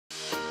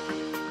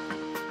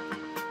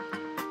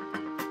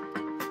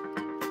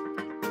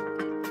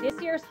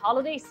This year's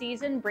holiday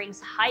season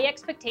brings high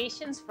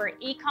expectations for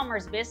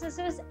e-commerce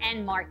businesses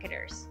and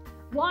marketers.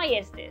 Why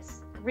is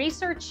this?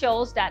 Research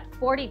shows that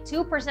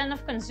 42%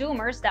 of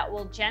consumers that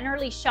will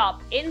generally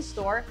shop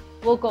in-store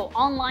will go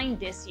online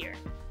this year.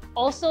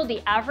 Also,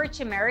 the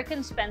average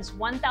American spends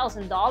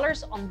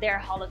 $1,000 on their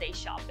holiday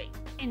shopping.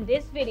 In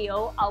this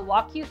video, I'll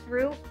walk you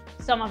through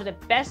some of the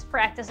best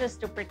practices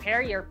to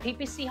prepare your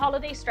PPC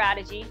holiday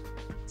strategy,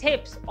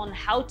 tips on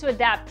how to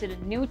adapt to the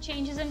new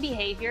changes in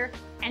behavior,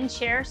 and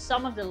share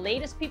some of the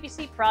latest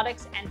PPC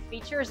products and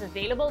features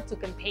available to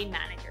campaign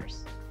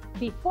managers.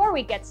 Before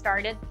we get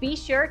started, be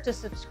sure to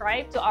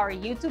subscribe to our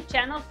YouTube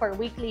channel for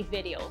weekly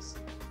videos.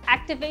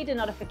 Activate the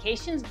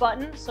notifications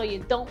button so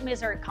you don't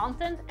miss our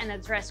content and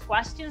address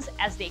questions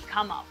as they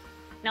come up.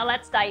 Now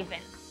let's dive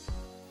in.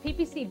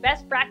 PPC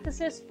best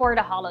practices for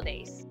the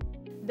holidays.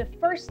 The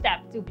first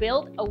step to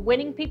build a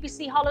winning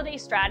PPC holiday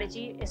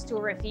strategy is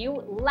to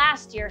review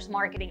last year's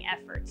marketing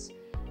efforts.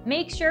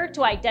 Make sure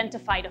to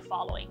identify the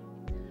following: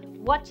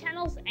 what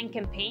channels and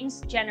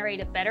campaigns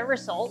generated better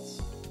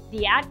results,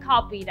 the ad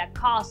copy that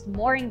caused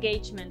more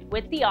engagement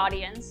with the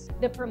audience,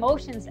 the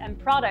promotions and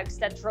products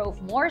that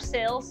drove more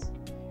sales,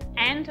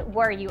 and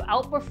where you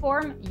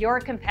outperform your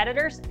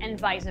competitors and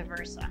vice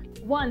versa.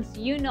 Once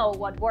you know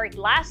what worked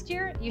last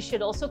year, you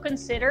should also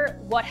consider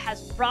what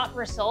has brought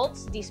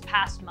results these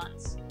past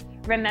months.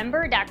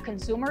 Remember that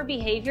consumer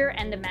behavior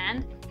and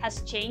demand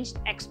has changed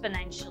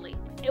exponentially.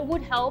 It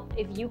would help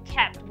if you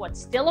kept what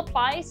still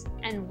applies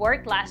and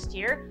worked last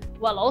year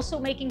while also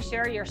making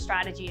sure your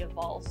strategy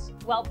evolves.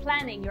 While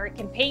planning your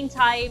campaign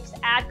types,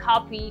 ad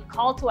copy,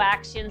 call to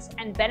actions,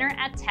 and banner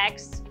ad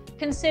texts,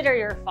 consider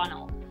your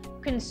funnel.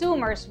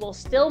 Consumers will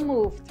still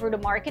move through the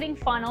marketing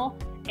funnel,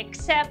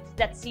 except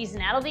that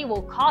seasonality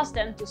will cause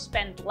them to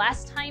spend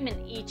less time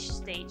in each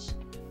stage.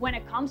 When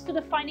it comes to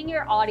defining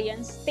your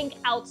audience, think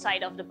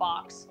outside of the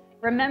box.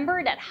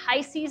 Remember that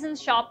high season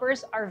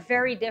shoppers are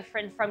very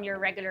different from your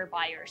regular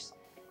buyers.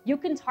 You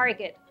can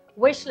target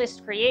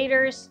wishlist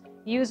creators,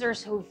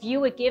 users who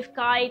view a gift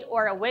guide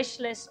or a wish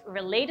list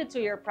related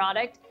to your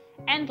product,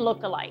 and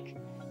lookalike.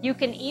 You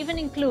can even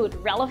include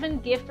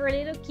relevant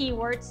gift-related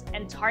keywords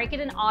and target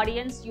an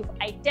audience you've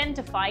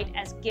identified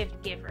as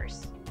gift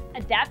givers.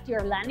 Adapt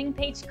your landing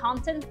page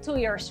content to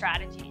your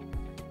strategy.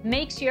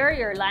 Make sure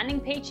your landing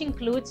page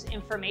includes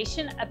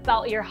information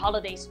about your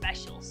holiday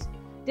specials.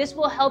 This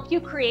will help you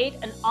create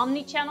an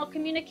omni-channel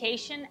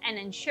communication and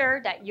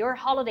ensure that your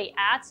holiday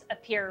ads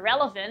appear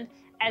relevant,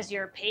 as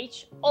your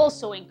page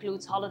also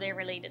includes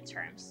holiday-related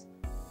terms.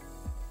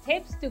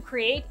 Tips to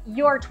create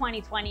your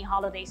 2020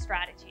 holiday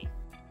strategy.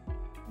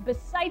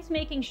 Besides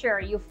making sure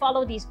you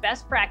follow these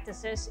best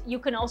practices, you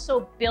can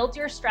also build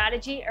your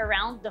strategy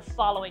around the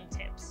following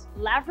tips.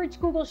 Leverage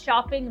Google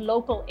Shopping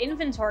local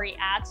inventory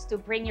ads to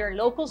bring your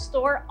local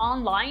store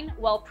online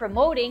while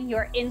promoting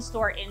your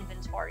in-store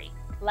inventory.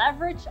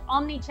 Leverage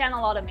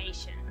omni-channel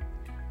automation.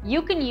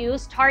 You can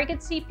use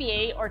target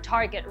CPA or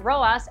target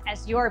ROAS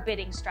as your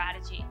bidding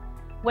strategy.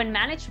 When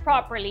managed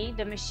properly,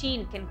 the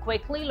machine can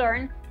quickly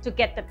learn to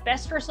get the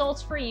best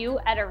results for you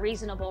at a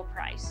reasonable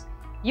price.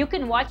 You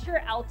can watch your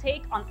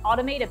outtake on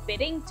automated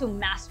bidding to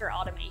master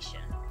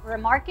automation.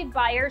 Remarket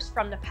buyers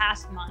from the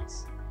past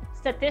months.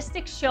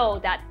 Statistics show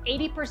that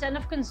 80%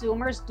 of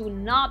consumers do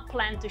not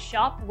plan to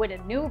shop with a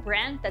new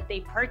brand that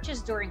they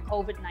purchased during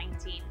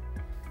COVID-19.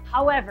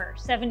 However,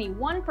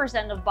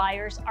 71% of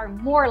buyers are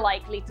more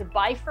likely to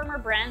buy from a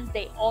brand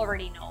they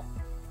already know.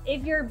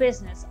 If your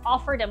business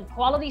offered them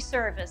quality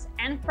service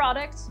and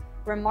products,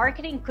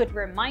 remarketing could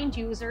remind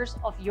users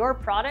of your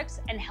products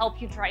and help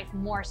you drive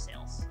more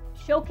sales.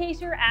 Showcase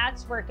your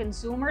ads where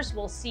consumers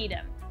will see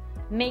them.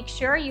 Make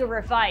sure you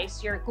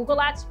revise your Google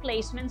Ads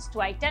placements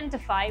to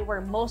identify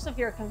where most of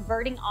your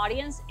converting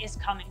audience is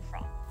coming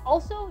from.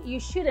 Also, you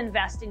should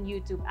invest in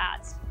YouTube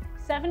ads.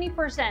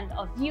 70%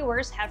 of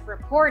viewers have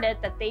reported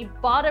that they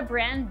bought a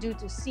brand due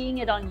to seeing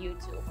it on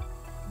YouTube.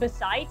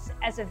 Besides,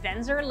 as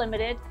events are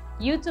limited,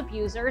 YouTube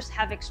users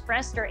have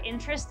expressed their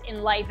interest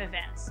in live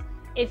events.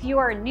 If you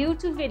are new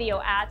to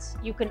video ads,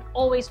 you can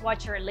always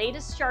watch our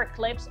latest short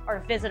clips or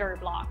visit our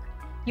blog.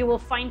 You will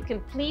find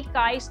complete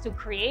guides to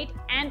create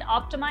and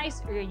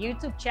optimize your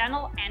YouTube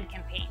channel and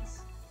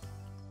campaigns.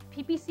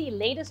 PPC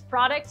latest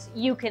products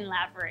you can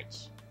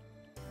leverage.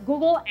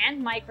 Google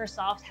and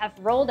Microsoft have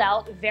rolled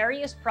out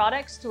various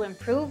products to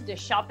improve the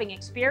shopping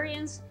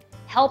experience,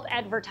 help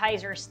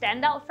advertisers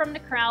stand out from the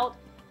crowd,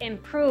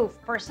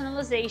 improve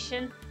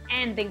personalization,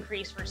 and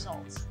increase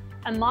results.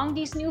 Among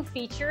these new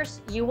features,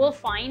 you will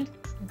find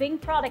Bing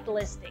product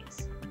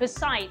listings.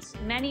 Besides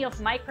many of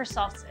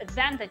Microsoft's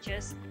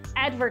advantages,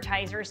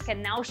 advertisers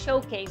can now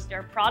showcase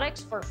their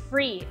products for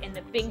free in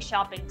the Bing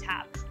Shopping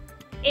tab.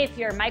 If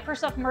your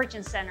Microsoft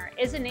Merchant Center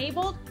is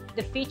enabled,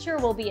 the feature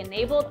will be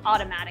enabled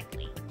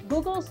automatically.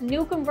 Google's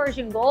new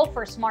conversion goal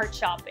for smart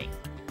shopping.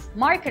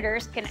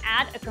 Marketers can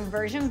add a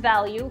conversion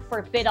value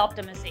for bid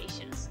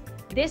optimizations.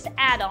 This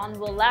add-on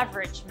will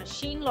leverage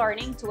machine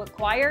learning to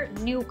acquire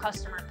new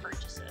customer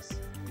purchases.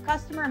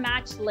 Customer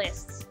match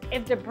lists.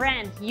 If the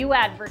brand you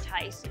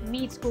advertise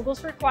meets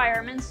Google's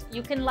requirements,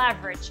 you can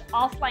leverage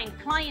offline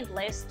client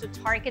lists to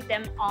target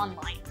them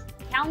online.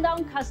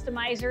 Countdown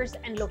customizers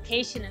and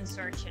location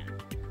insertion.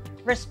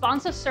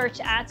 Responsive search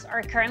ads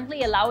are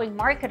currently allowing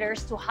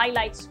marketers to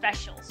highlight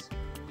specials.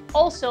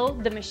 Also,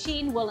 the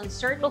machine will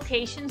insert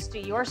locations to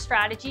your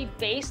strategy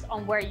based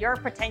on where your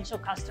potential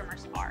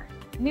customers are.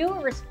 New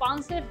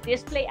responsive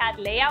display ad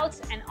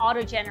layouts and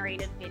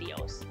auto-generated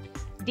videos.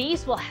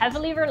 These will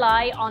heavily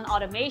rely on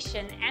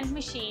automation and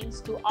machines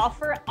to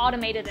offer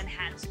automated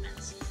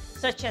enhancements,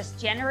 such as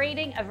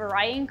generating a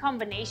varying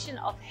combination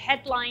of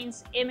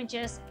headlines,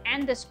 images,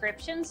 and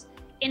descriptions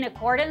in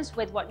accordance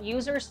with what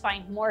users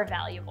find more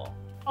valuable.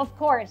 Of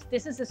course,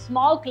 this is a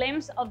small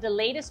glimpse of the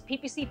latest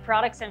PPC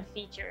products and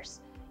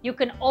features. You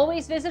can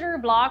always visit our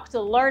blog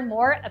to learn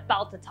more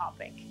about the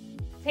topic.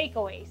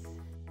 Takeaways.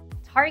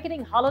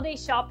 Targeting holiday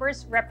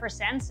shoppers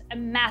represents a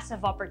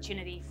massive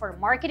opportunity for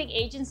marketing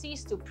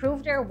agencies to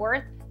prove their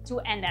worth to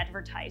end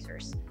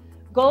advertisers.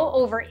 Go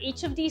over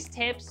each of these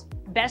tips,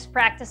 best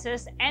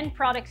practices, and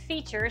product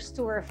features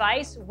to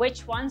revise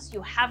which ones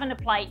you haven't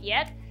applied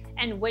yet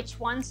and which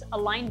ones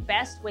align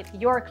best with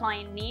your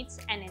client needs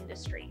and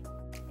industry.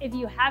 If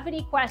you have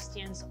any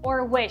questions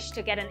or wish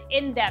to get an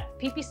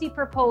in-depth PPC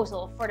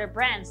proposal for the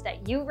brands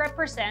that you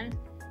represent,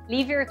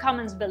 leave your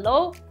comments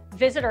below,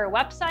 visit our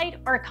website,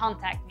 or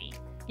contact me.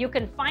 You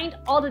can find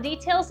all the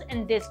details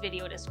in this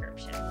video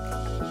description.